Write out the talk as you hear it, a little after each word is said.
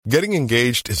Getting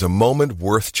engaged is a moment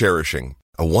worth cherishing.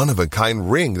 A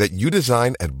one-of-a-kind ring that you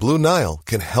design at Blue Nile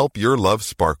can help your love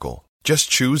sparkle. Just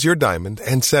choose your diamond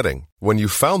and setting. When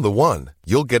you've found the one,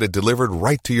 you'll get it delivered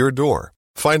right to your door.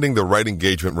 Finding the right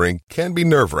engagement ring can be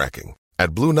nerve-wracking.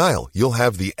 At Blue Nile, you'll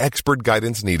have the expert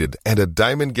guidance needed and a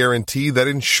diamond guarantee that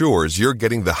ensures you're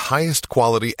getting the highest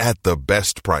quality at the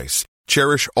best price.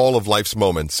 Cherish all of life's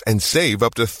moments and save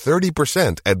up to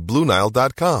 30% at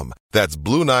BlueNile.com. That's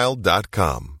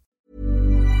BlueNile.com.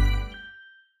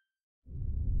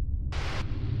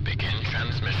 Begin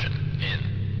transmission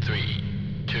in 3,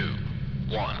 2,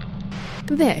 1.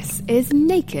 This is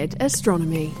Naked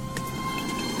Astronomy.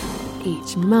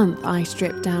 Each month I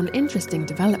strip down interesting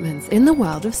developments in the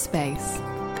world of space.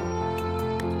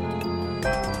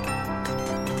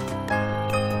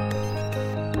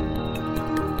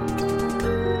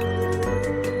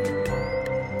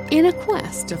 In a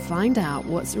quest to find out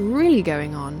what's really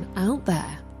going on out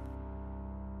there.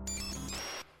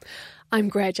 I'm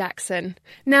Greer Jackson.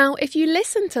 Now, if you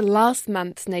listened to last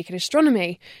month's Naked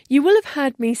Astronomy, you will have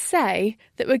heard me say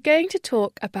that we're going to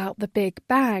talk about the Big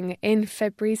Bang in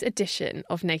February's edition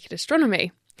of Naked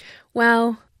Astronomy.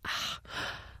 Well,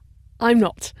 I'm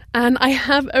not, and I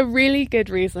have a really good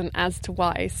reason as to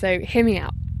why, so hear me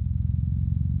out.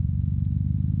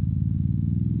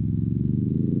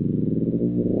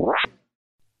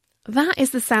 That is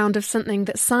the sound of something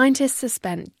that scientists have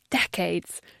spent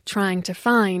decades trying to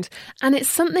find, and it's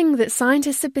something that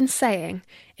scientists have been saying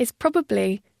is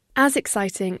probably as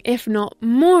exciting, if not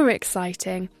more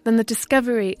exciting, than the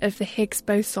discovery of the Higgs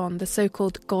boson, the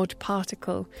so-called God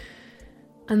particle.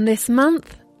 And this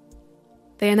month,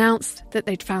 they announced that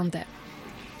they'd found it.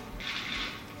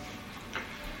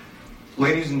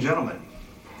 Ladies and gentlemen,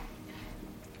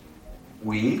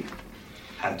 we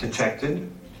have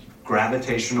detected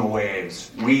gravitational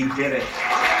waves. We did it.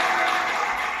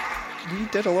 We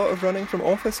did a lot of running from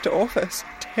office to office,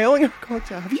 telling our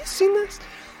contacts, have you seen this?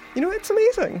 You know, it's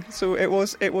amazing. So it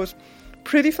was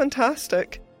pretty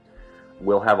fantastic.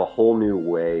 We'll have a whole new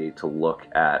way to look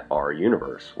at our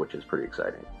universe, which is pretty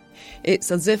exciting.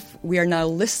 It's as if we are now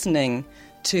listening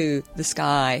to the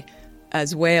sky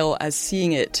as well as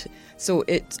seeing it. So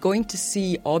it's going to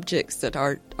see objects that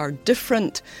are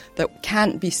different, that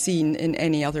can't be seen in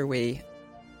any other way.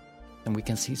 And we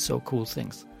can see so cool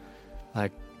things,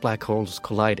 like black holes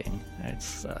colliding.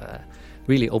 It's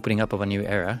really opening up of a new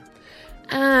era.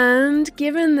 And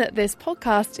given that this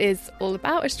podcast is all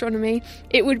about astronomy,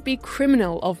 it would be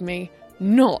criminal of me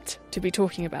not to be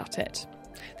talking about it.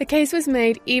 The case was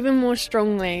made even more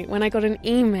strongly when I got an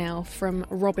email from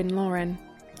Robin Lauren.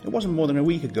 It wasn't more than a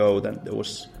week ago that there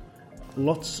was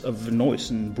lots of noise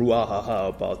and brouhaha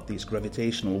about these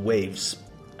gravitational waves.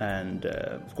 And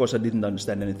of course I didn't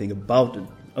understand anything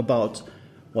about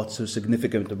what's so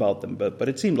significant about them. But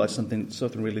it seemed like something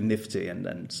really nifty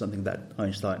and something that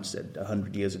Einstein said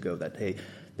 100 years ago, that, hey,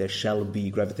 there shall be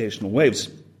gravitational waves.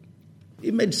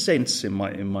 It made sense in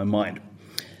my mind.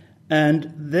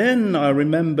 And then I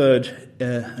remembered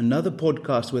another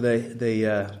podcast where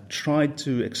they tried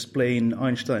to explain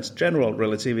Einstein's general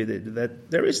relativity,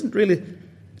 that there isn't really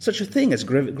such a thing as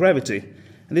gravity.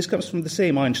 And this comes from the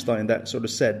same Einstein that sort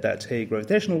of said that, hey,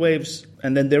 gravitational waves,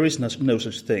 and then there is no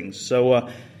such thing. So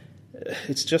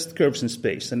it's just curves in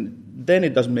space. And then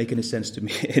it doesn't make any sense to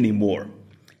me anymore.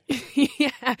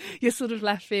 Yeah, you're sort of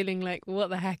left feeling like, what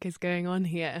the heck is going on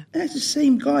here? And it's the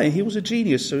same guy. He was a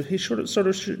genius, so he should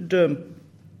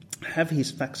have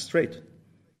his facts straight.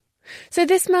 So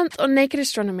this month on Naked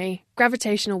Astronomy,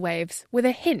 gravitational waves with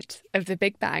a hint of the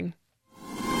Big Bang.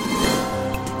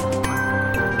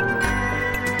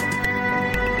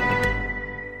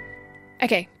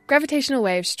 Okay, gravitational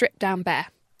waves stripped down bare.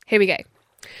 Here we go.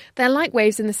 They're like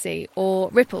waves in the sea or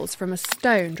ripples from a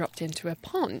stone dropped into a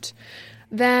pond.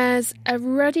 There's a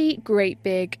ruddy, great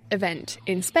big event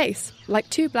in space, like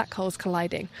two black holes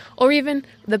colliding, or even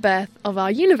the birth of our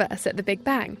universe at the Big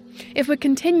Bang. If we're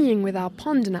continuing with our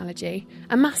pond analogy,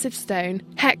 a massive stone,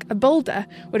 heck, a boulder,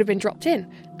 would have been dropped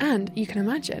in, and you can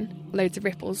imagine loads of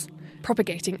ripples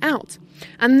propagating out.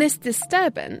 And this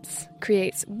disturbance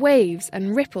creates waves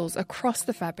and ripples across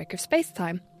the fabric of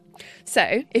space-time.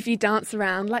 So, if you dance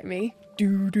around like me,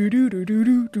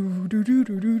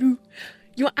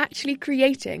 you're actually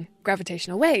creating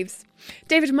gravitational waves.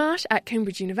 David Marsh at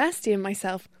Cambridge University and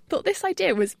myself thought this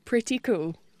idea was pretty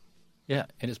cool. Yeah,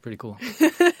 it is pretty cool.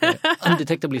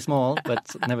 Undetectably small,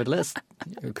 but nevertheless,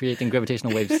 you're creating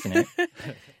gravitational waves in it.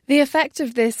 The effect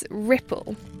of this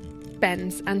ripple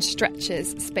bends and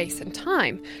stretches space and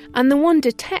time, and the one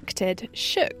detected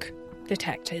shook.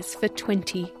 detectors for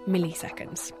 20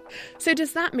 milliseconds. So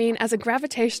does that mean as a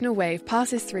gravitational wave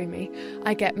passes through me,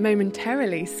 I get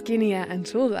momentarily skinnier and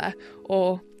taller,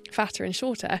 or fatter and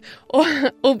shorter, or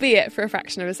albeit for a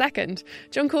fraction of a second?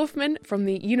 John Kaufman from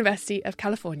the University of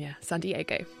California, San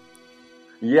Diego.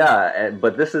 Yeah,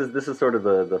 but this is sort of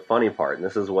the funny part, and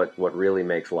this is what really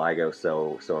makes LIGO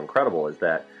so incredible, is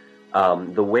that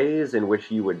the ways in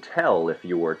which you would tell if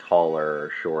you were taller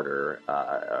or shorter,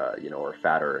 or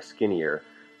fatter or skinnier,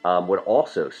 would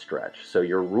also stretch. So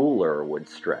your ruler would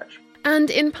stretch. And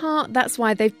in part, that's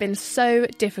why they've been so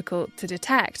difficult to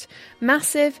detect.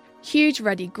 Massive, huge,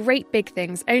 ruddy, great big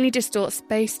things only distort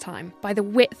space-time by the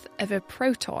width of a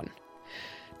proton.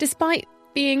 Despite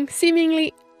being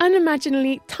seemingly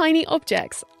unimaginably tiny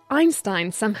objects,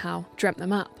 Einstein somehow dreamt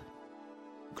them up.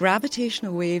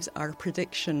 Gravitational waves are a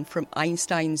prediction from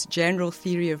Einstein's general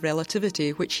theory of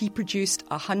relativity, which he produced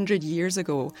 100 years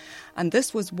ago. And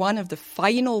this was one of the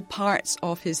final parts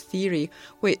of his theory,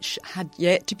 which had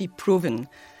yet to be proven.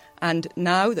 And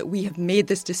now that we have made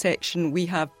this dissection, we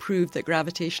have proved that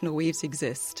gravitational waves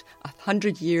exist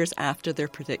 100 years after their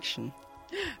prediction.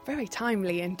 Very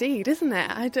timely indeed, isn't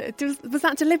it? Was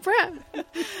that deliberate?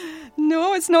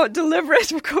 No, it's not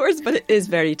deliberate, of course, but it is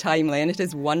very timely, and it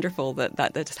is wonderful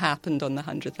that has happened on the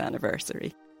 100th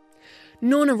anniversary.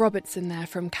 Norna Robertson there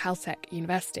from Caltech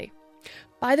University.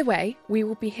 By the way, we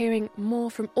will be hearing more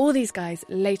from all these guys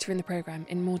later in the programme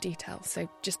in more detail, so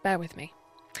just bear with me.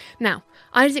 Now,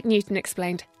 Isaac Newton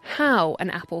explained how an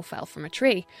apple fell from a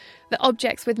tree, that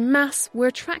objects with mass were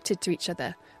attracted to each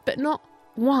other, but not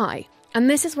why. And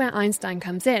this is where Einstein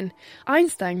comes in.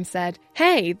 Einstein said,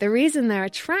 hey, the reason they're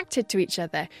attracted to each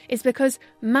other is because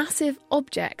massive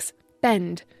objects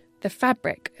bend the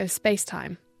fabric of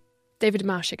space-time. David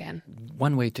Marsh again.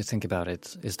 One way to think about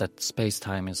it is that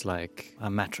space-time is like a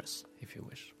mattress, if you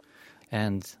wish.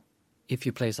 And if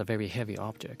you place a very heavy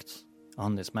object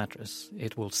on this mattress,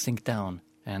 it will sink down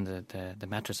and the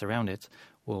mattress around it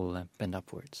will bend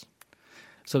upwards.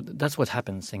 So that's what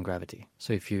happens in gravity.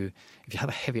 So if you have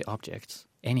a heavy object,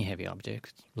 any heavy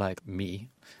object, like me.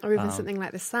 Or even something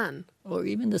like the sun. Or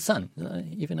even the sun,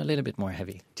 even a little bit more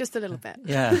heavy. Just a little bit.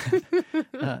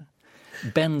 Yeah.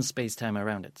 Bend space-time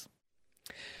around it.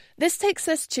 This takes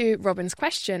us to Robin's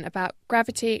question about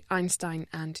gravity, Einstein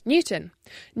and Newton.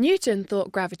 Newton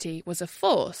thought gravity was a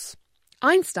force.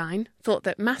 Einstein thought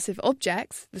that massive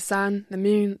objects, the sun, the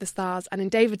moon, the stars, and in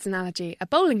David's analogy, a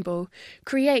bowling ball,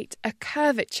 create a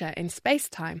curvature in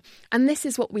space-time, and this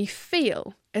is what we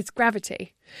feel as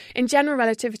gravity. In general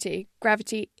relativity,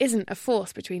 gravity isn't a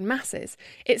force between masses,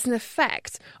 it's an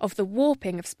effect of the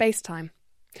warping of space-time.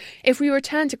 If we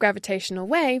return to gravitational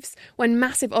waves, when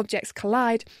massive objects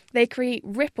collide, they create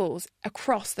ripples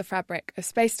across the fabric of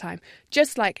space-time,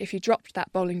 just like if you dropped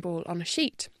that bowling ball on a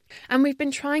sheet. And we've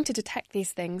been trying to detect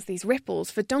these things, these ripples,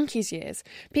 for donkey's years.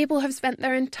 People have spent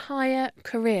their entire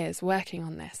careers working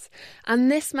on this.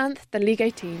 And this month, the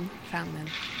LIGO team found them.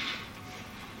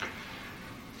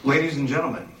 Ladies and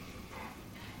gentlemen,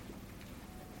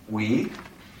 we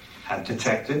have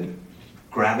detected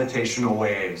gravitational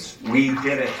waves. We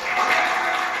did it.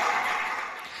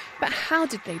 But how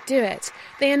did they do it?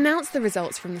 They announced the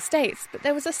results from the States, but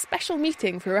there was a special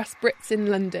meeting for us Brits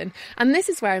in London, and this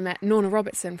is where I met Norna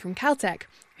Robertson from Caltech,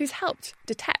 who's helped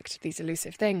detect these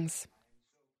elusive things.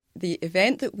 The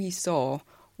event that we saw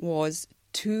was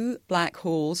two black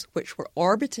holes which were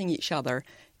orbiting each other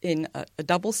in a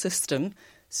double system,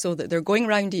 so that they're going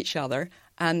around each other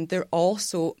and they're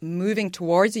also moving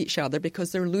towards each other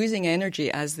because they're losing energy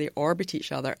as they orbit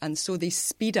each other. And so they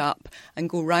speed up and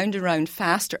go round and round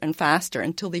faster and faster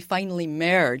until they finally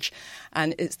merge.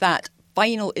 And it's that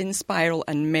final in-spiral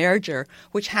and merger,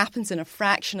 which happens in a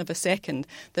fraction of a second,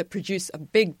 that produce a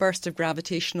big burst of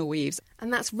gravitational waves.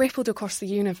 And that's rippled across the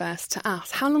universe to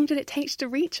us. How long did it take to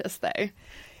reach us, though?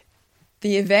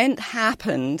 The event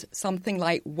happened something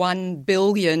like 1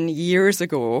 billion years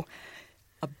ago,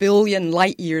 1 billion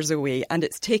light years away, and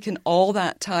it's taken all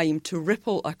that time to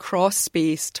ripple across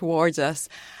space towards us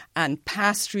and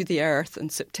pass through the Earth on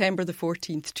September the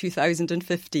 14th,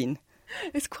 2015.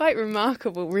 It's quite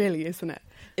remarkable, really, isn't it?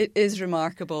 It is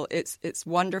remarkable. It's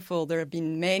wonderful. There have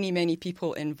been many, many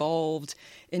people involved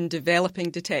in developing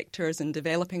detectors and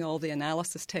developing all the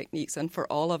analysis techniques. And for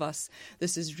all of us,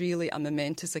 this is really a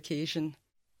momentous occasion.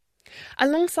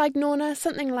 Alongside Norna,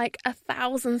 something like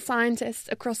 1,000 scientists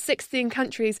across 16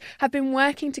 countries have been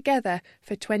working together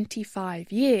for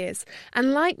 25 years.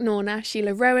 And like Norna,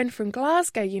 Sheila Rowan from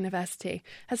Glasgow University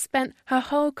has spent her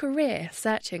whole career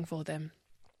searching for them.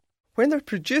 When they're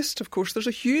produced, of course, there's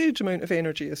a huge amount of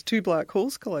energy as two black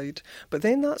holes collide, but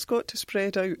then that's got to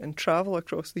spread out and travel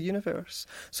across the universe.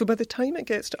 So by the time it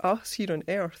gets to us here on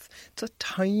Earth, it's a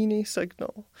tiny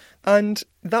signal. And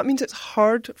that means it's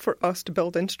hard for us to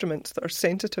build instruments that are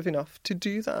sensitive enough to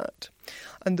do that.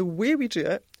 And the way we do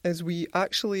it is we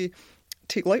actually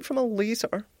take light from a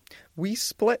laser, we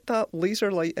split that laser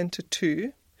light into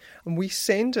two, and we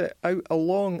send it out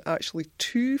along actually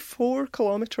 2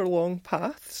 4-kilometre long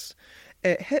paths.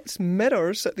 It hits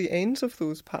mirrors at the ends of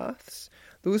those paths.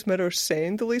 Those mirrors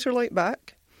send the laser light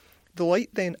back. The light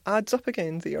then adds up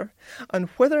again there. And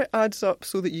whether it adds up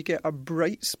so that you get a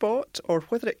bright spot or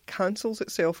whether it cancels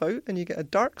itself out and you get a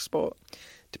dark spot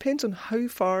depends on how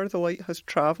far the light has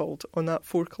travelled on that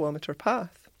 4-kilometre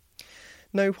path.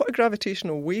 Now, what a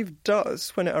gravitational wave does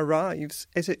when it arrives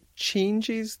is it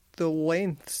changes the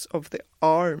lengths of the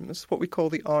arms, what we call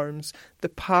the arms, the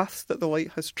paths that the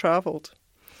light has travelled.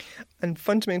 And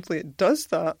fundamentally it does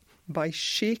that by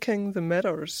shaking the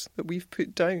mirrors that we've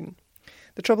put down.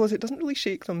 The trouble is it doesn't really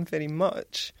shake them very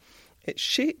much. It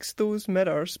shakes those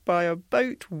mirrors by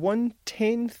about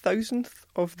 1/10,000th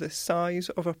of the size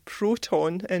of a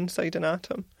proton inside an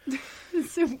atom.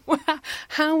 So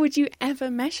how would you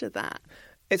ever measure that?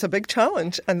 It's a big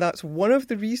challenge, and that's one of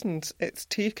the reasons it's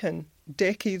taken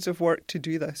decades of work to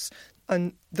do this.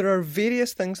 And there are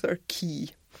various things that are key.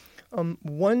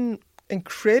 One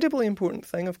incredibly important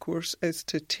thing, of course, is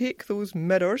to take those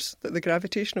mirrors that the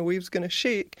gravitational wave's going to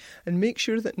shake and make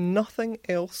sure that nothing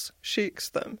else shakes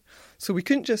them. So we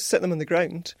couldn't just sit them on the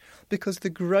ground because the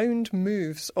ground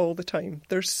moves all the time.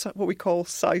 There's what we call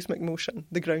seismic motion.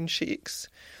 The ground shakes.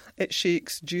 It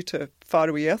shakes due to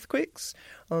faraway earthquakes.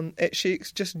 It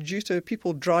shakes just due to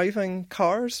people driving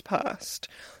cars past.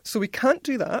 So we can't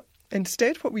do that.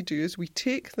 Instead, what we do is we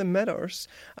take the mirrors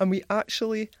and we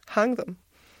actually hang them.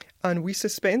 And we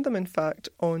suspend them, in fact,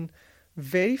 on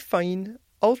very fine,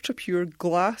 ultra-pure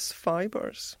glass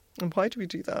fibres. And why do we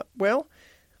do that? Well,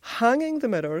 hanging the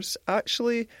mirrors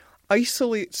actually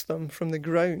isolates them from the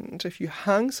ground. If you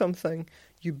hang something,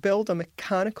 you build a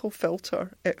mechanical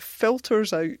filter. It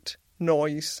filters out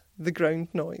noise, the ground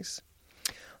noise.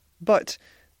 But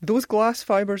those glass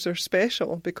fibres are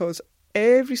special because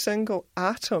every single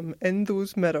atom in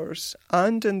those mirrors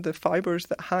and in the fibres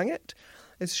that hang it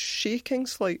is shaking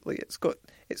slightly.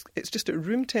 It's just at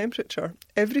room temperature.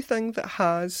 Everything that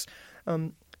has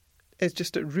is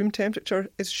just at room temperature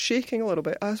is shaking a little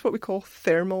bit. That's what we call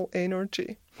thermal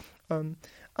energy.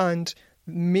 And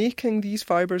making these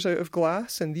fibres out of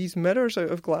glass and these mirrors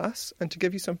out of glass, and to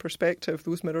give you some perspective,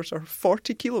 those mirrors are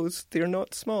 40 kilos. They're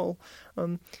not small.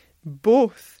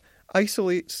 Both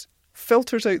isolates,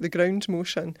 filters out the ground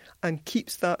motion and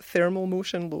keeps that thermal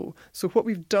motion low. So what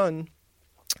we've done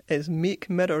is make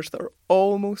mirrors that are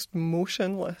almost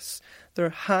motionless. They're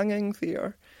hanging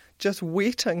there, just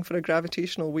waiting for a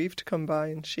gravitational wave to come by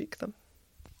and shake them.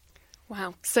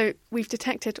 Wow. So we've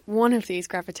detected one of these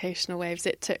gravitational waves.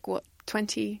 It took,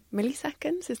 20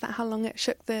 milliseconds? Is that how long it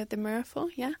shook the mirror for?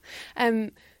 Yeah.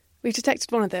 We've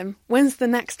detected one of them. When's the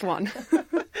next one?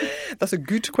 That's a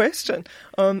good question.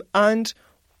 And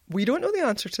we don't know the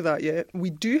answer to that yet. We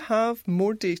do have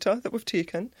more data that we've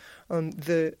taken.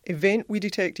 The event we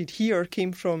detected here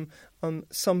came from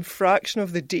some fraction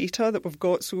of the data that we've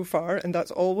got so far, and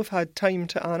that's all we've had time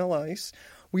to analyse.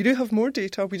 We do have more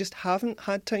data. We just haven't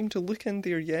had time to look in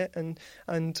there yet and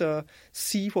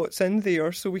see what's in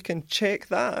there, so we can check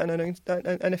that and announce that,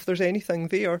 and if there's anything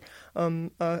there,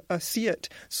 see it.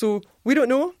 So we don't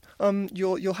know.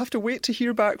 You'll have to wait to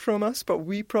hear back from us, but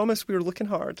we promise we're looking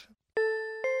hard.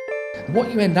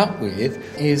 What you end up with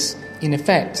is, in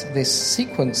effect, this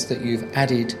sequence that you've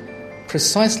added,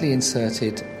 precisely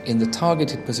inserted in the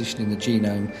targeted position in the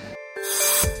genome.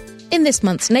 In this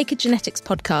month's Naked Genetics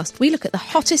podcast, we look at the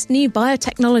hottest new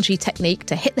biotechnology technique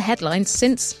to hit the headlines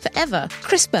since forever.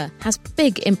 CRISPR has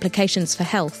big implications for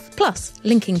health, plus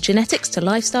linking genetics to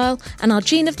lifestyle, and our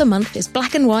gene of the month is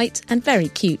black and white and very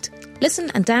cute.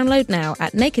 Listen and download now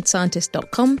at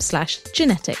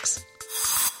nakedscientist.com/genetics.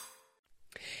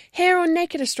 Here on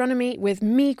Naked Astronomy with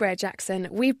me, Greer Jackson,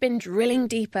 we've been drilling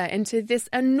deeper into this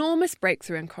enormous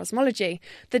breakthrough in cosmology,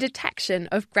 the detection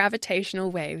of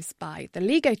gravitational waves by the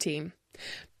LIGO team.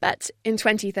 But in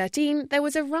 2013, there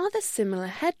was a rather similar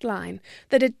headline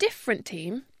that a different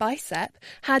team, BICEP,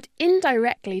 had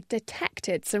indirectly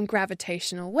detected some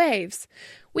gravitational waves.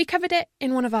 We covered it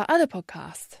in one of our other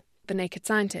podcasts, The Naked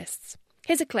Scientists.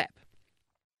 Here's a clip.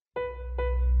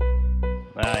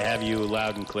 I have you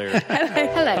loud and clear.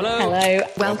 Hello.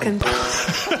 Welcome.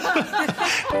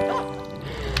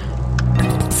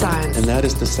 Science. And that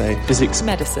is to say, physics,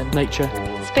 medicine, nature,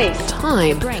 space,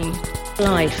 time, brain,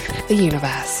 life, the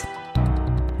universe.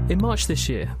 In March this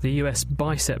year, the US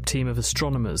BICEP team of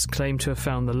astronomers claimed to have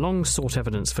found the long-sought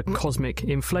evidence for cosmic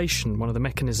inflation, one of the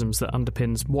mechanisms that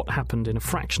underpins what happened in a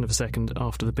fraction of a second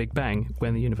after the Big Bang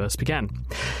when the universe began.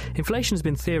 Inflation has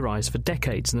been theorised for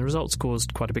decades, and the results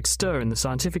caused quite a big stir in the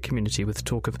scientific community, with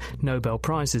talk of Nobel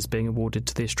Prizes being awarded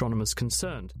to the astronomers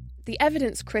concerned. The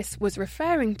evidence Chris was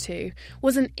referring to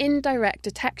was an indirect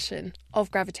detection of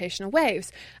gravitational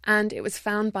waves, and it was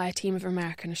found by a team of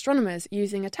American astronomers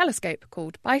using a telescope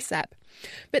called BICEP.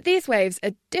 But these waves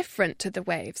are different to the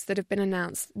waves that have been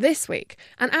announced this week,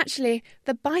 and actually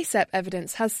the BICEP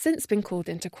evidence has since been called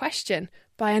into question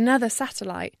by another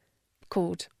satellite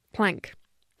called Planck.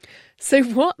 So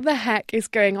what the heck is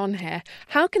going on here?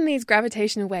 How can these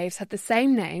gravitational waves have the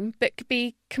same name but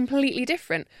be completely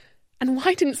different? And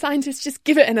why didn't scientists just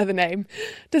give it another name?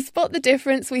 To spot the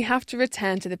difference, we have to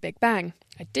return to the Big Bang.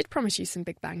 I did promise you some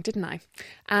Big Bang, didn't I?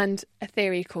 And a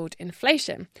theory called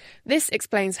inflation. This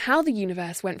explains how the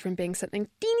universe went from being something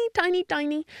teeny,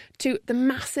 tiny, to the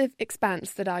massive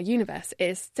expanse that our universe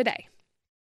is today.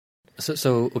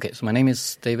 So my name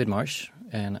is David Marsh,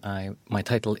 and my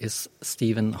title is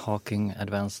Stephen Hawking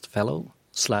Advanced Fellow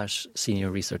 / Senior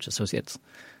Research Associate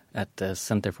at the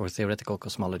Center for Theoretical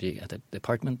Cosmology at the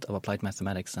Department of Applied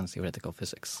Mathematics and Theoretical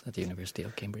Physics at the University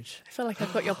of Cambridge. I feel like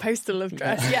I've got your postal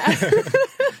address, yeah.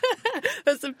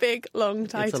 That's a big, long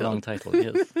title. It's a long title,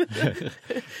 yes.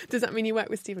 Does that mean you work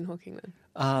with Stephen Hawking then?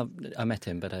 I met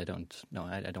him, but I don't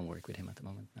work with him at the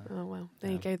moment. No. Oh, well,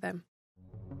 there you go then.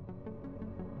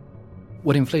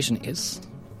 What inflation is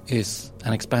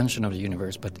an expansion of the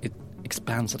universe, but it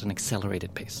expands at an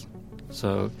accelerated pace.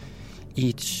 So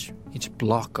each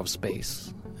block of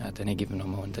space at any given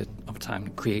moment of time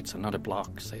creates another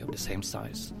block, say, of the same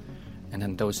size. And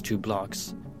then those two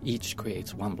blocks each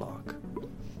creates one block.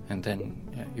 And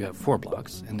then you have 4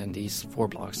 blocks, and then these 4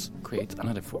 blocks create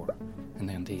another 4. And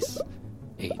then these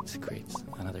 8 creates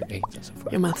another 8 and so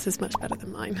forth. Your maths is much better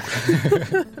than mine.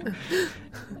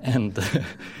 And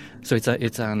so it's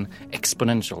an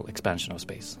exponential expansion of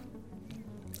space.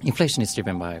 Inflation is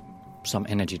driven by some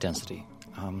energy density.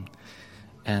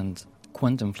 And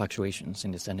quantum fluctuations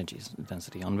in this energy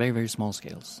density on very, very small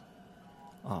scales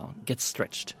get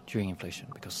stretched during inflation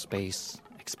because space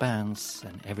expands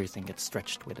and everything gets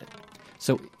stretched with it.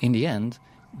 So in the end,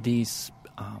 these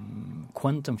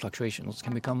quantum fluctuations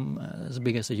can become as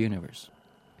big as the universe.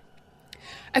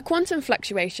 A quantum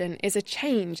fluctuation is a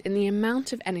change in the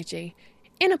amount of energy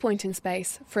in a point in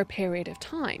space for a period of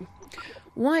time.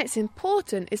 Why it's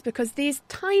important is because these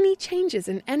tiny changes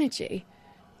in energy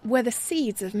were the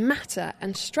seeds of matter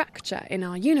and structure in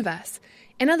our universe.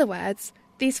 In other words,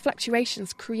 these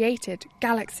fluctuations created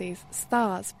galaxies,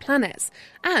 stars, planets,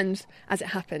 and, as it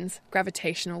happens,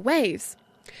 gravitational waves.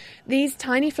 These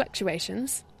tiny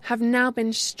fluctuations have now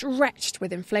been stretched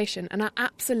with inflation and are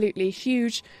absolutely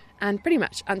huge and pretty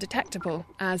much undetectable,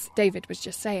 as David was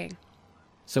just saying.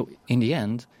 So in the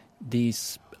end,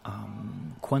 these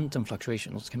quantum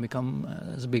fluctuations can become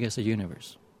as big as the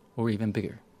universe, or even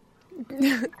bigger.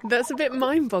 That's a bit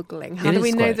mind-boggling. How do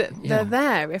we know that they're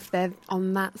there if they're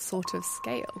on that sort of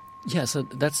scale? Yeah, so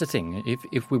that's the thing.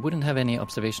 If we wouldn't have any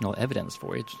observational evidence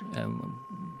for it,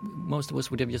 most of us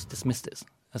would have just dismissed this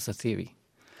as a theory.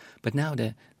 But now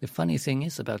the funny thing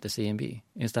is about the CMB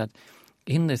is that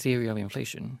in the theory of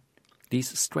inflation, these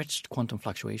stretched quantum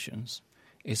fluctuations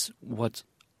is what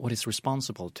is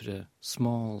responsible to the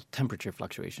small temperature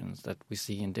fluctuations that we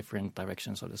see in different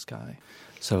directions of the sky.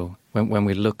 So when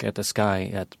we look at the sky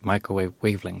at microwave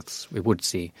wavelengths, we would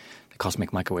see the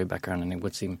cosmic microwave background, and it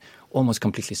would seem almost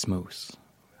completely smooth,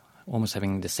 almost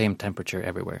having the same temperature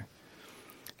everywhere.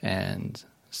 And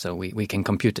so we can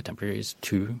compute the temperature. It's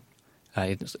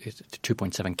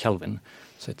 2.7 Kelvin.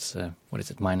 So it's,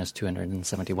 minus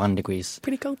 271 degrees.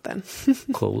 Pretty cold then.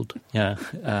 Cold, yeah.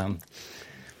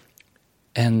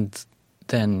 And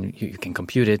then you can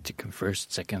compute it. You can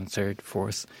first, second, third,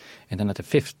 fourth. And then at the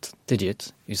 5th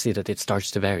digit, you see that it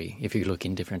starts to vary if you look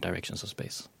in different directions of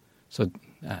space. So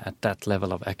at that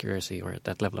level of accuracy, or at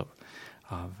that level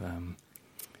of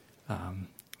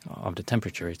the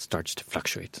temperature, it starts to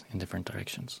fluctuate in different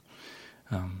directions.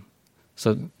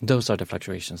 So those are the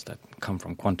fluctuations that come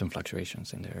from quantum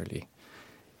fluctuations in the early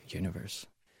universe.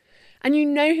 And you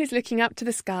know who's looking up to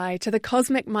the sky, to the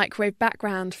cosmic microwave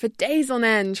background for days on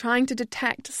end, trying to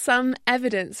detect some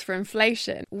evidence for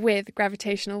inflation with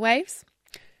gravitational waves?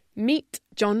 Meet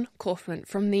John Kaufman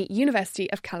from the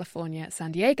University of California,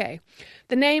 San Diego.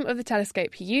 The name of the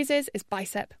telescope he uses is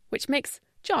BICEP, which makes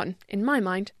John, in my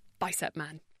mind, Bicep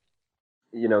Man.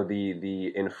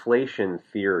 the inflation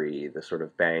theory, the sort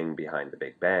of bang behind the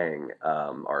Big Bang,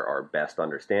 our best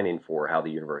understanding for how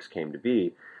the universe came to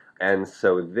be. And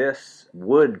so this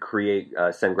would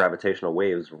send gravitational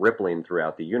waves rippling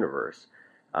throughout the universe.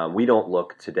 We don't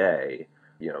look today,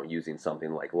 using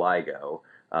something like LIGO.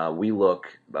 We look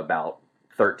about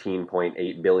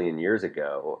 13.8 billion years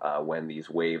ago, when these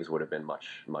waves would have been much,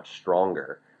 much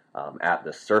stronger, at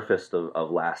the surface of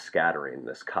last scattering,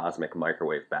 this cosmic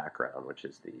microwave background, which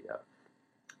is the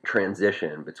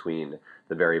transition between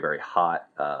the very, very hot,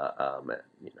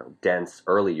 dense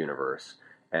early universe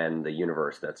and the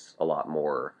universe that's a lot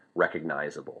more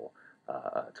recognizable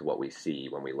to what we see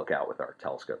when we look out with our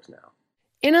telescopes now.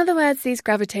 In other words, these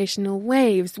gravitational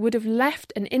waves would have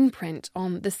left an imprint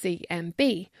on the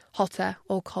CMB, hotter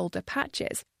or colder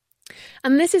patches.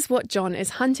 And this is what John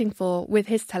is hunting for with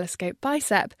his telescope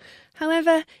BICEP.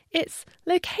 However, it's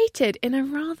located in a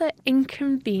rather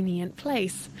inconvenient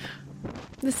place,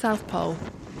 the South Pole.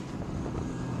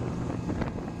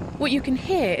 What you can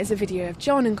hear is a video of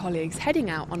John and colleagues heading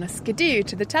out on a skidoo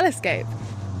to the telescope.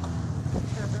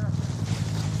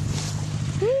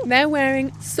 They're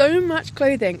wearing so much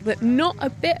clothing that not a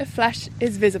bit of flesh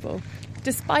is visible,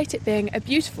 despite it being a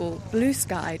beautiful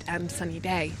blue-skied and sunny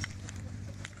day.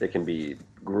 It can be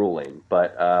grueling,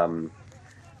 but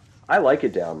I like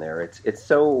it down there. It's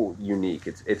so unique.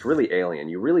 It's really alien.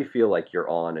 You really feel like you're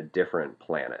on a different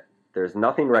planet. There's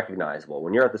nothing recognizable.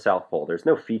 When you're at the South Pole, there's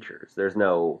no features. There's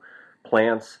no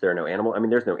plants. There are no animals. I mean,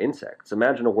 there's no insects.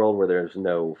 Imagine a world where there's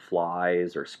no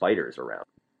flies or spiders around.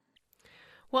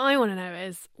 What I want to know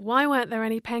is, why weren't there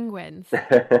any penguins?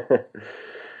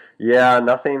 Yeah,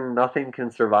 nothing can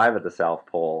survive at the South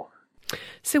Pole.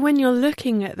 So when you're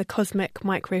looking at the cosmic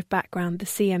microwave background, the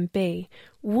CMB,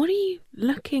 what are you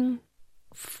looking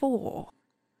for?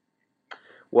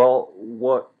 Well,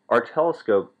 what our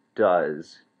telescope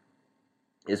does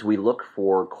is we look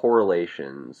for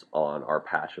correlations on our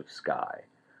patch of sky,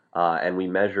 and we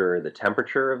measure the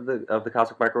temperature of the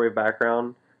cosmic microwave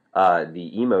background,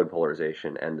 the E mode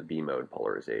polarization, and the B mode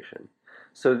polarization.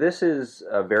 So this is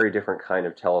a very different kind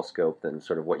of telescope than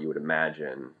sort of what you would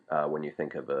imagine when you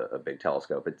think of a big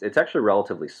telescope. It's actually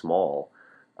relatively small.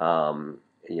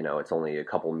 It's only a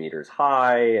couple meters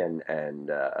high and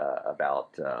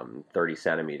about 30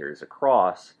 centimeters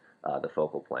across the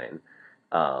focal plane,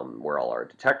 where all our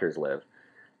detectors live.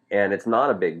 And it's not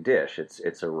a big dish.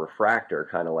 It's a refractor,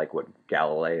 kind of like what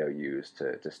Galileo used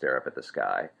to stare up at the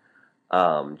sky.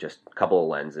 Just a couple of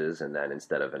lenses, and then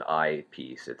instead of an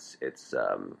eyepiece, it's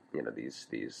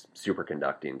these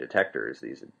superconducting detectors,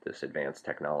 this advanced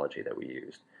technology that we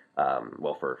used.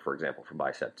 For example, for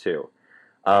BICEP 2.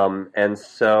 And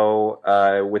so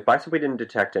with BICEP we didn't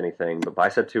detect anything, but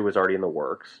BICEP 2 was already in the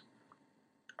works,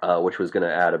 which was going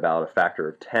to add about a factor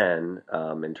of 10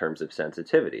 in terms of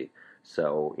sensitivity.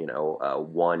 So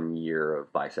 1 year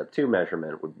of BICEP 2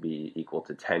 measurement would be equal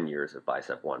to 10 years of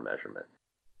BICEP 1 measurement.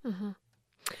 Mm-hmm.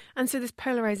 And so this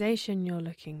polarization you're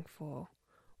looking for,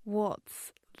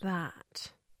 what's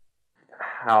that?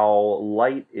 How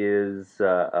light is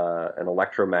an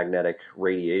electromagnetic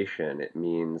radiation, it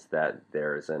means that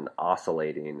there's an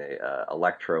oscillating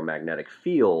electromagnetic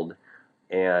field,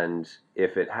 and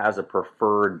if it has a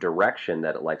preferred direction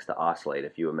that it likes to oscillate,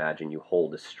 if you imagine you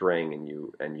hold a string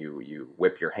and you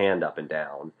whip your hand up and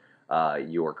down,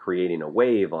 you're creating a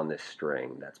wave on this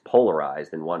string that's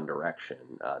polarized in one direction,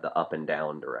 the up and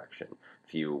down direction.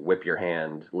 If you whip your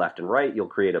hand left and right, you'll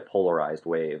create a polarized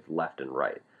wave left and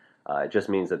right. It just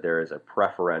means that there is a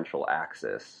preferential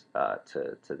axis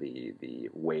to the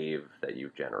wave that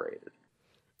you've generated.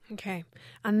 Okay,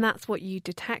 and that's what you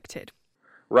detected.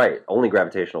 Right. Only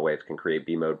gravitational waves can create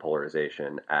B-mode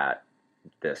polarization at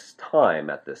this time,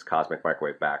 at this cosmic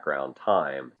microwave background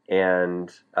time. And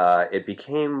it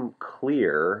became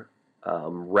clear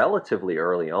relatively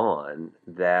early on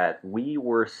that we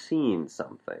were seeing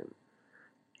something.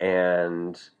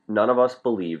 And none of us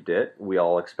believed it. We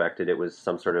all expected it was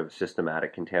some sort of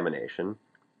systematic contamination.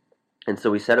 And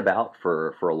so we set about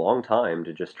for a long time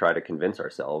to just try to convince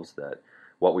ourselves that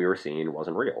what we were seeing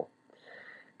wasn't real.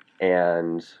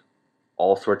 And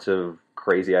all sorts of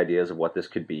crazy ideas of what this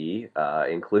could be,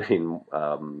 including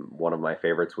one of my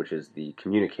favorites, which is the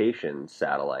communication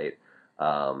satellite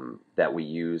that we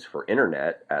use for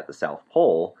internet at the South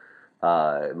Pole,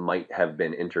 might have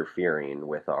been interfering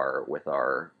with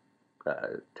our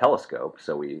telescope.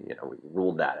 So we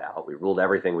ruled that out. We ruled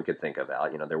everything we could think of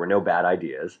out. There were no bad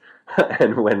ideas.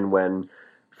 And when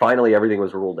finally everything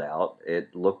was ruled out,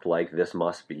 it looked like this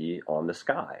must be on the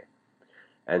sky.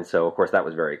 And so, of course, that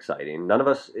was very exciting. None of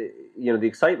us, the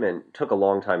excitement took a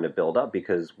long time to build up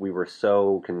because we were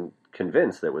so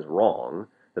convinced that it was wrong,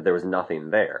 that there was nothing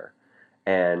there.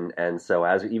 And so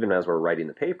even as we're writing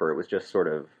the paper, it was just sort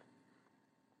of,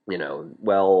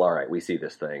 well, all right, we see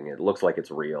this thing. It looks like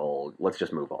it's real. Let's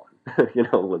just move on.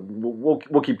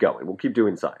 We'll keep going. We'll keep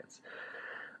doing science.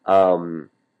 And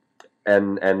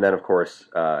then of course,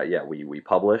 we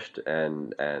published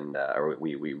and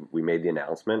we made the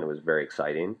announcement. It was very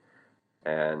exciting,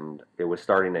 and it was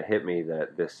starting to hit me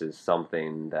that this is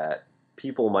something that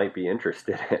people might be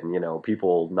interested in.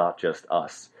 People, not just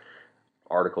us.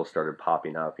 Articles started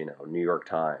popping up, New York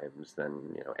Times,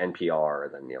 then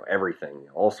NPR, then everything,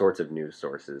 all sorts of news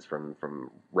sources from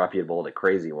reputable to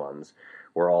crazy ones.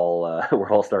 We're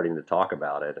all starting to talk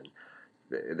about it, and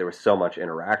there was so much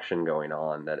interaction going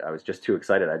on that I was just too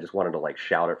excited. I just wanted to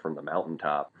shout it from the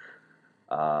mountaintop,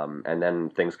 and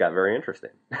then things got very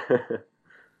interesting.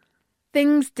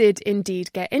 Things did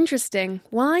indeed get interesting.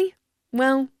 Why?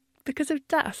 Well, because of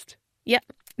dust. Yep.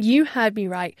 You heard me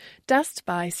right. Dust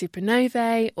by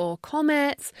supernovae or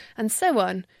comets and so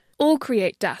on all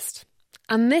create dust.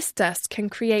 And this dust can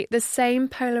create the same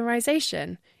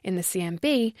polarization in the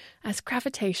CMB as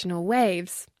gravitational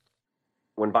waves.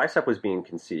 When BICEP was being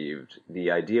conceived, the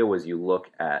idea was you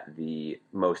look at the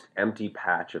most empty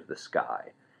patch of the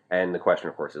sky. And the question,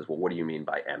 of course, is, well, what do you mean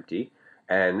by empty?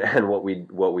 And what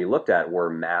we looked at were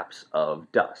maps of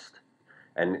dust.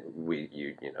 And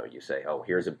you say, oh,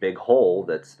 here's a big hole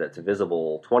that's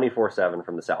visible 24/7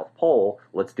 from the South Pole.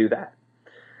 Let's do that.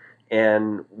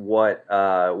 And what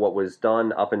was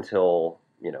done up until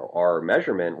our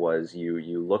measurement was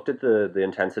you looked at the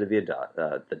intensity of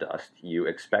the dust. You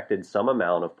expected some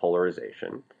amount of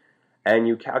polarization, and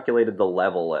you calculated the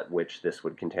level at which this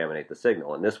would contaminate the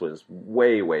signal. And this was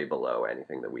way, way below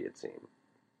anything that we had seen.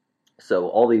 So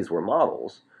all these were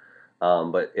models.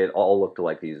 But it all looked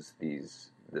like this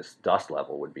dust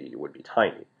level would be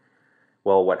tiny.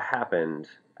 Well, what happened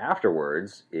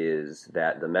afterwards is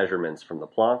that the measurements from the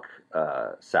Planck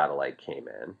satellite came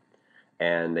in,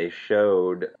 and they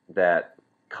showed that,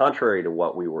 contrary to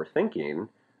what we were thinking,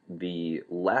 the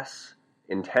less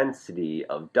intensity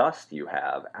of dust you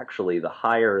have, actually the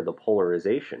higher the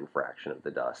polarization fraction of the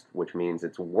dust, which means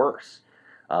it's worse.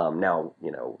 Now,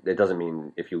 it doesn't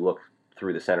mean if you look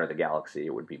through the center of the galaxy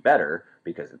it would be better,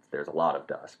 because there's a lot of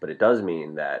dust, but it does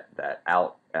mean that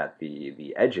out at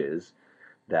the edges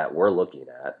that we're looking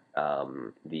at,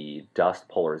 the dust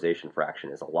polarization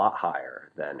fraction is a lot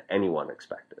higher than anyone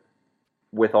expected.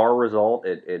 With our result,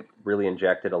 it really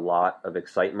injected a lot of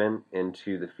excitement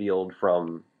into the field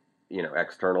from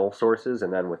external sources,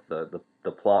 and then with the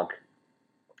Planck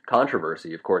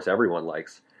controversy, of course, everyone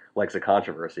likes a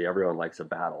controversy, everyone likes a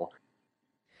battle.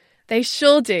 They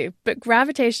sure do, but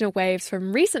gravitational waves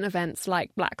from recent events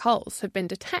like black holes have been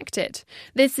detected.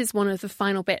 This is one of the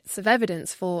final bits of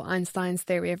evidence for Einstein's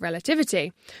theory of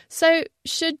relativity. So,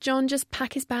 should John just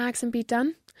pack his bags and be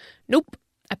done? Nope,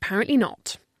 apparently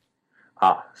not.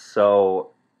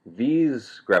 So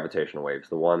these gravitational waves,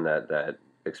 the one that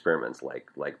experiments like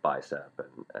BICEP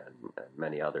and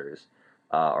many others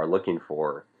are looking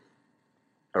for,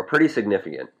 are pretty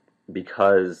significant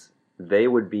because they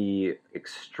would be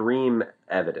extreme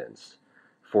evidence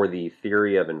for the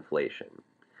theory of inflation.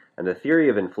 And the theory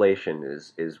of inflation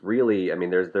is really,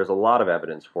 there's a lot of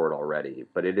evidence for it already,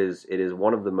 but it is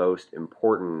one of the most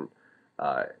important,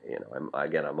 I'm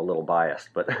a little biased,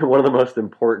 but one of the most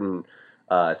important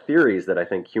theories that I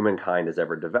think humankind has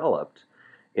ever developed,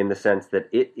 in the sense that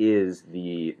it is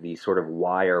the sort of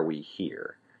why are we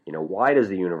here? Why does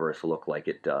the universe look like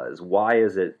it does? Why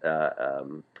is it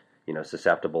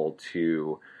susceptible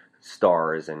to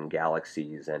stars and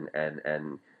galaxies and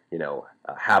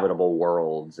habitable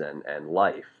worlds and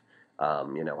life?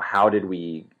 How did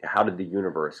the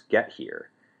universe get here?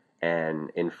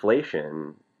 And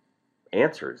inflation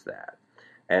answers that.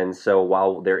 And so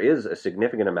while there is a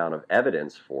significant amount of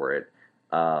evidence for it,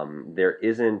 there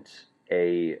isn't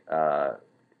the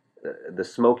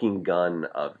smoking gun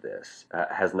of this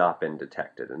has not been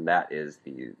detected, and that is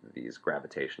these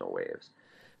gravitational waves.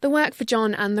 The work for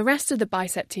John and the rest of the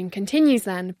BICEP team continues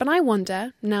then, but I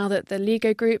wonder, now that the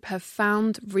LIGO group have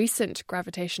found recent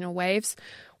gravitational waves,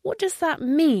 what does that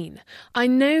mean? I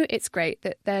know it's great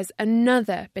that there's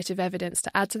another bit of evidence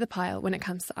to add to the pile when it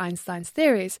comes to Einstein's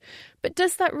theories, but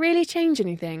does that really change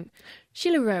anything?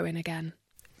 Sheila Rowan again.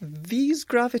 These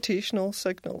gravitational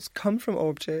signals come from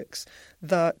objects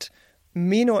that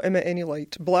may not emit any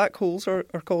light. Black holes are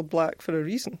called black for a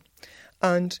reason.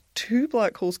 And two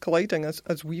black holes colliding,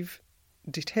 as we've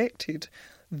detected,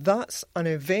 that's an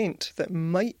event that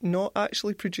might not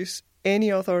actually produce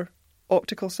any other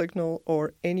optical signal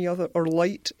or any other, or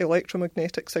light,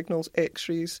 electromagnetic signals,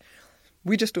 X-rays,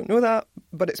 We just don't know that,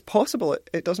 but it's possible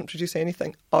it doesn't produce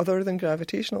anything other than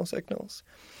gravitational signals.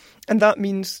 And that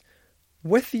means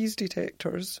with these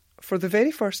detectors, for the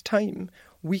very first time,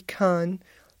 we can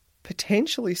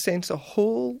potentially sense a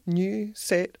whole new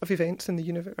set of events in the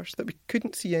universe that we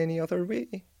couldn't see any other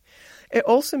way. It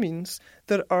also means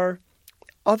there are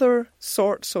other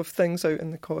sorts of things out in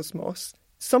the cosmos,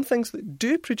 some things that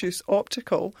do produce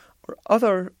optical or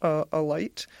other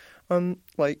light,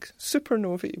 like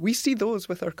supernovae. We see those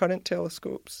with our current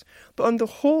telescopes. But on the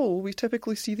whole, we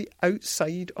typically see the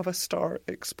outside of a star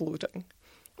exploding.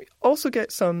 We also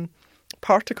get some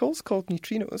particles called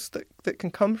neutrinos that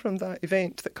can come from that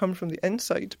event, that come from the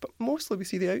inside, but mostly we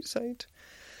see the outside.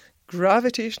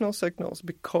 Gravitational signals,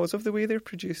 because of the way they're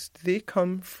produced, they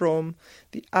come from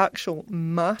the actual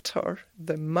matter,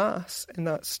 the mass in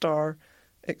that star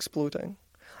exploding.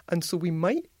 And so we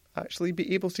might actually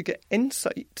be able to get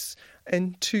insights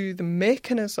into the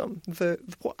mechanism,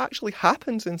 what actually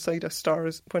happens inside a star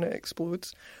when it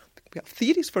explodes. We have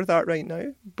theories for that right now,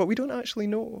 but we don't actually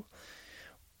know.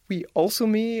 We also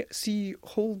may see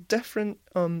whole different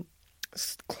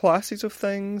classes of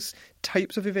things,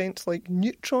 types of events like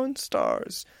neutron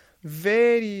stars,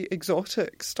 very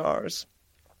exotic stars.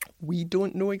 We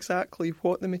don't know exactly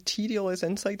what the material is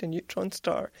inside a neutron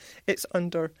star. It's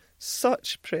under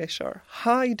such pressure,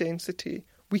 high density,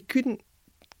 we couldn't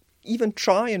even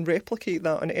try and replicate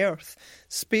that on Earth.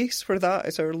 Space for that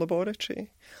is our laboratory.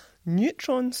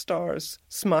 Neutron stars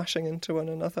smashing into one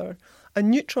another, a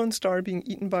neutron star being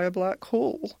eaten by a black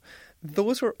hole.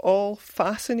 Those are all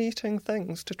fascinating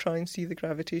things to try and see the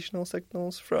gravitational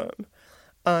signals from.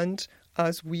 And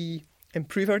as we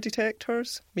improve our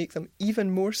detectors, make them even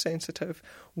more sensitive,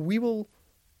 we will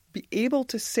be able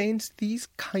to sense these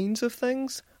kinds of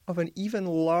things of an even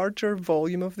larger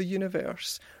volume of the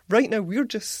universe. Right now, we're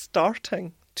just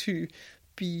starting to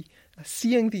be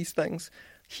seeing these things,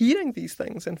 hearing these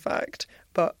things, in fact.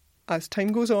 But as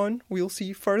time goes on, we'll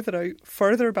see further out,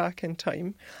 further back in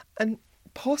time. And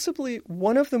possibly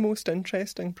one of the most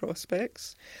interesting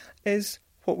prospects is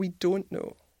what we don't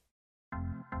know.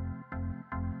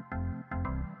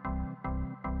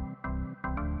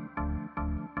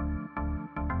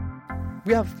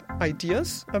 We have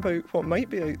ideas about what might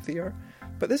be out there,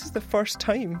 but this is the first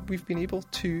time we've been able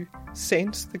to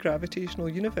sense the gravitational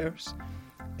universe.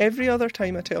 Every other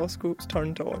time a telescope's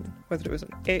turned on, whether it was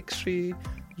an X-ray,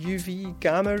 UV,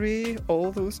 gamma ray,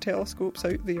 all those telescopes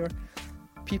out there,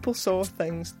 people saw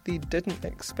things they didn't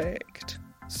expect.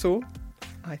 So,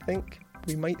 I think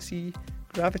we might see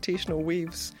gravitational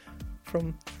waves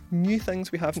from new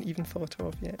things we haven't even thought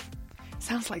of yet.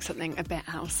 Sounds like something a bit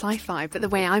out of sci-fi, but the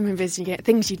way I'm envisioning it,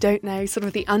 things you don't know, sort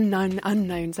of the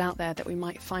unknowns out there that we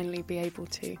might finally be able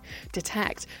to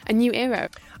detect. A new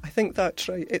era. I think that's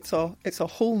right. It's a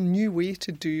whole new way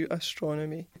to do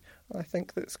astronomy. I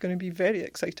think that's going to be very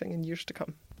exciting in years to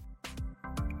come.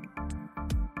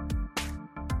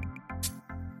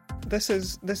 This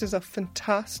is a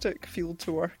fantastic field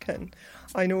to work in.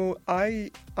 I know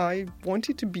I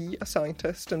wanted to be a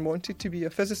scientist and wanted to be a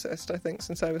physicist, I think,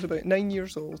 since I was about 9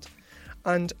 years old.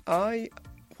 And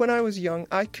when I was young,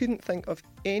 I couldn't think of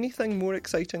anything more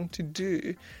exciting to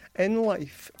do in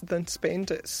life than spend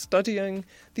it studying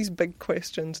these big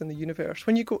questions in the universe.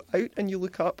 When you go out and you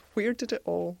look up, where did it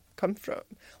all come from?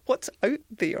 What's out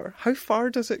there? How far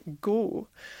does it go?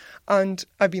 And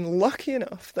I've been lucky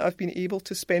enough that I've been able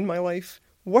to spend my life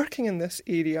working in this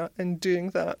area and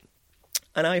doing that.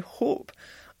 And I hope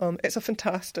it's a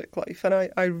fantastic life.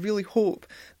 And I really hope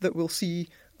that we'll see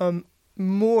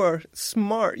more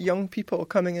smart young people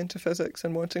coming into physics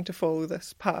and wanting to follow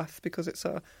this path, because it's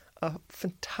a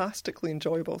fantastically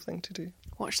enjoyable thing to do.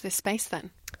 Watch this space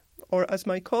then. Or as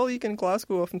my colleague in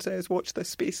Glasgow often says, watch this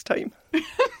space time.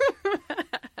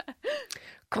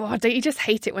 God, don't you just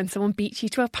hate it when someone beats you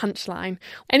to a punchline?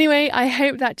 Anyway, I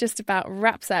hope that just about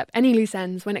wraps up any loose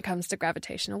ends when it comes to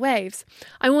gravitational waves.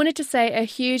 I wanted to say a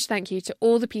huge thank you to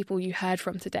all the people you heard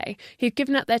from today who've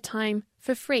given up their time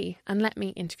for free and let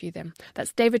me interview them.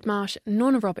 That's David Marsh,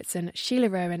 Norna Robertson, Sheila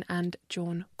Rowan and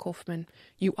John Kaufman.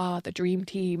 You are the dream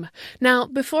team. Now,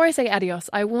 before I say adios,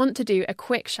 I want to do a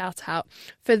quick shout out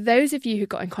for those of you who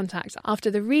got in contact after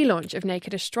the relaunch of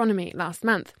Naked Astronomy last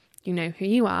month. You know who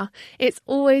you are. It's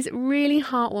always really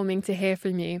heartwarming to hear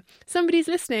from you. Somebody's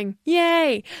listening.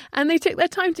 Yay! And they took their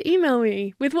time to email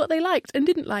me with what they liked and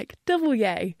didn't like. Double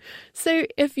yay. So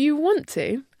if you want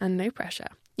to, and no pressure,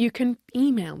 you can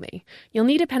email me. You'll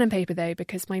need a pen and paper though,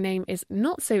 because my name is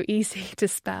not so easy to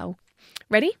spell.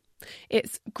 Ready?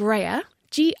 It's Graiha,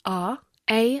 GRAIHAGH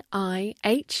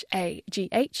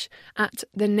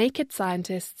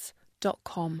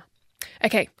 @thenakedscientists.com.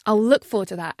 Okay, I'll look forward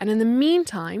to that. And in the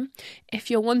meantime, if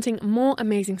you're wanting more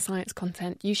amazing science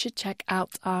content, you should check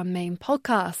out our main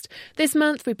podcast. This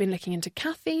month, we've been looking into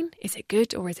caffeine. Is it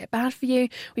good or is it bad for you?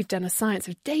 We've done a science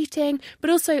of dating, but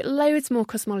also loads more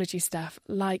cosmology stuff,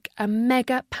 like a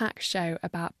mega packed show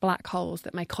about black holes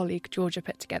that my colleague Georgia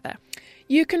put together.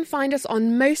 You can find us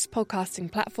on most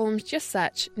podcasting platforms. Just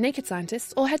search Naked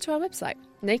Scientists or head to our website,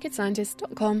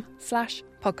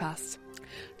 nakedscientist.com/podcasts.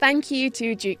 Thank you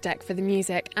to Duke Deck for the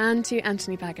music and to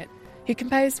Anthony Baggett, who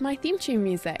composed my theme tune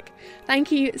music.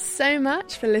 Thank you so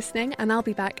much for listening, and I'll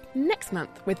be back next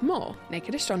month with more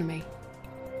Naked Astronomy.